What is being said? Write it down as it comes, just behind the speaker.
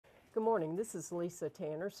Good morning. This is Lisa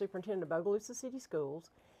Tanner, Superintendent of Bogalusa City Schools,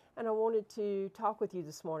 and I wanted to talk with you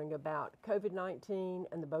this morning about COVID-19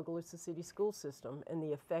 and the Bogalusa City school system and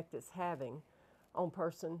the effect it's having on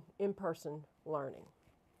in-person learning.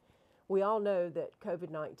 We all know that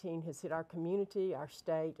COVID-19 has hit our community, our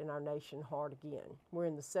state, and our nation hard again. We're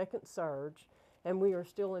in the second surge, and we are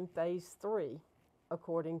still in phase 3,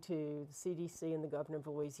 according to the CDC and the governor of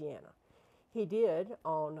Louisiana. He did,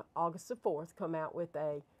 on August the 4th, come out with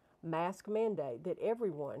a mask mandate that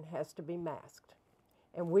everyone has to be masked.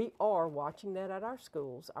 And we are watching that at our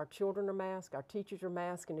schools. Our children are masked, our teachers are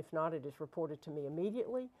masked, and if not, it is reported to me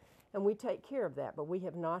immediately, and we take care of that. But we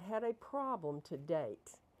have not had a problem to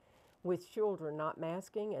date with children not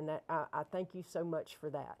masking, and that I thank you so much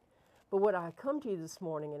for that. But what I come to you this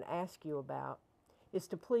morning and ask you about is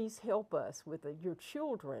to please help us with your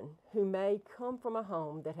children who may come from a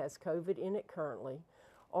home that has COVID in it currently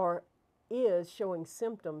or is showing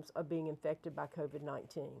symptoms of being infected by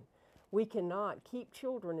COVID-19. We cannot keep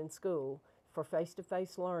children in school for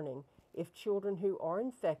face-to-face learning if children who are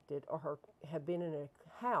infected or have been in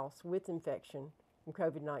a house with infection from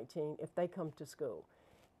COVID-19, if they come to school.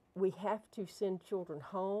 We have to send children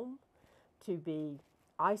home to be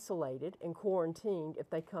isolated and quarantined if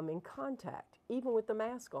they come in contact, even with the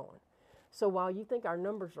mask on. So while you think our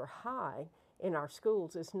numbers are high in our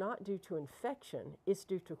schools, it's not due to infection, it's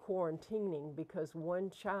due to quarantining because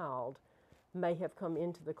one child may have come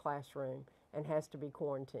into the classroom and has to be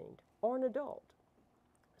quarantined, or an adult.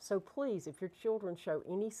 So please, if your children show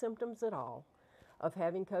any symptoms at all of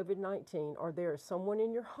having COVID-19, or there is someone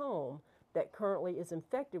in your home that currently is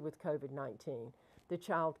infected with COVID-19, the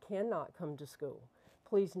child cannot come to school.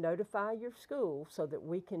 Please notify your school so that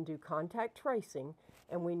we can do contact tracing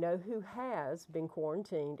and we know who has been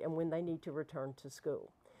quarantined and when they need to return to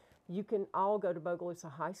school. You can all go to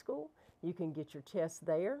Bogalusa High School. You can get your tests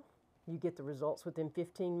there. You get the results within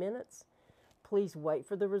 15 minutes. Please wait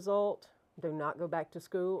for the result. Do not go back to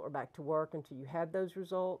school or back to work until you have those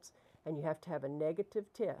results, and you have to have a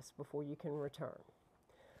negative test before you can return.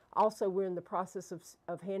 Also, we're in the process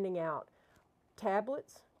of handing out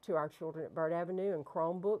tablets to our children at Bird Avenue and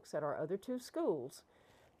Chromebooks at our other 2 schools.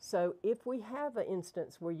 So if we have an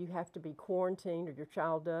instance where you have to be quarantined, or your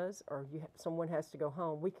child does, or someone has to go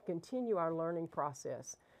home, we can continue our learning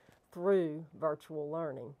process through virtual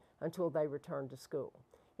learning until they return to school.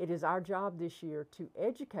 It is our job this year to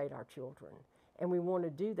educate our children, and we want to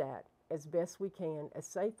do that as best we can, as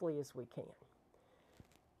safely as we can.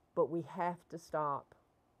 But we have to stop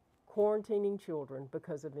quarantining children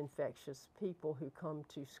because of infectious people who come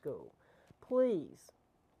to school. Please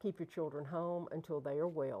keep your children home until they are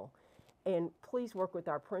well. And please work with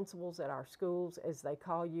our principals at our schools as they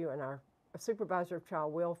call you, and our supervisor of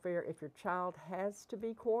child welfare. If your child has to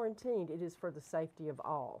be quarantined, it is for the safety of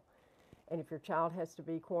all. And if your child has to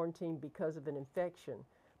be quarantined because of an infection,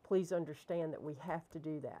 please understand that we have to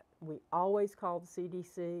do that. We always call the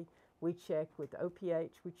CDC. We check with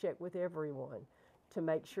OPH. We check with everyone to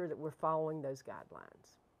make sure that we're following those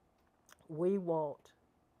guidelines. We want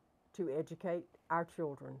to educate our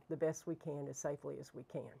children the best we can, as safely as we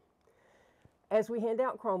can. As we hand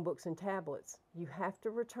out Chromebooks and tablets, you have to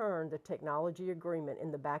return the technology agreement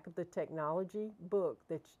in the back of the technology book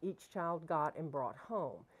that each child got and brought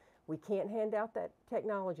home. We can't hand out that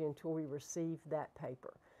technology until we receive that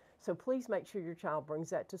paper. So please make sure your child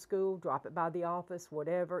brings that to school, drop it by the office,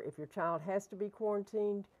 whatever. If your child has to be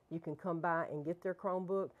quarantined, you can come by and get their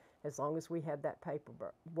Chromebook as long as we have that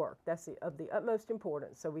paperwork. That's of the utmost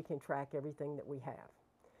importance so we can track everything that we have.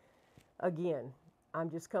 Again,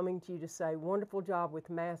 I'm just coming to you to say wonderful job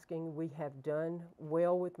with masking. We have done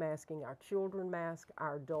well with masking. Our children mask,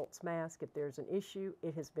 our adults mask. If there's an issue,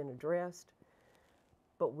 it has been addressed.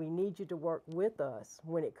 But we need you to work with us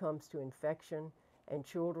when it comes to infection and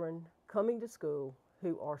children coming to school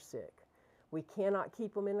who are sick. We cannot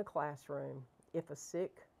keep them in a classroom if a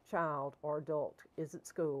sick child or adult is at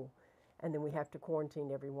school, and then we have to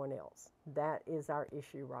quarantine everyone else. That is our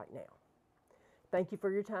issue right now. Thank you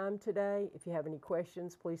for your time today. If you have any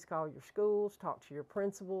questions, please call your schools, talk to your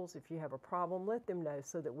principals. If you have a problem, let them know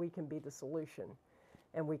so that we can be the solution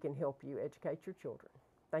and we can help you educate your children.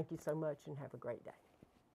 Thank you so much and have a great day.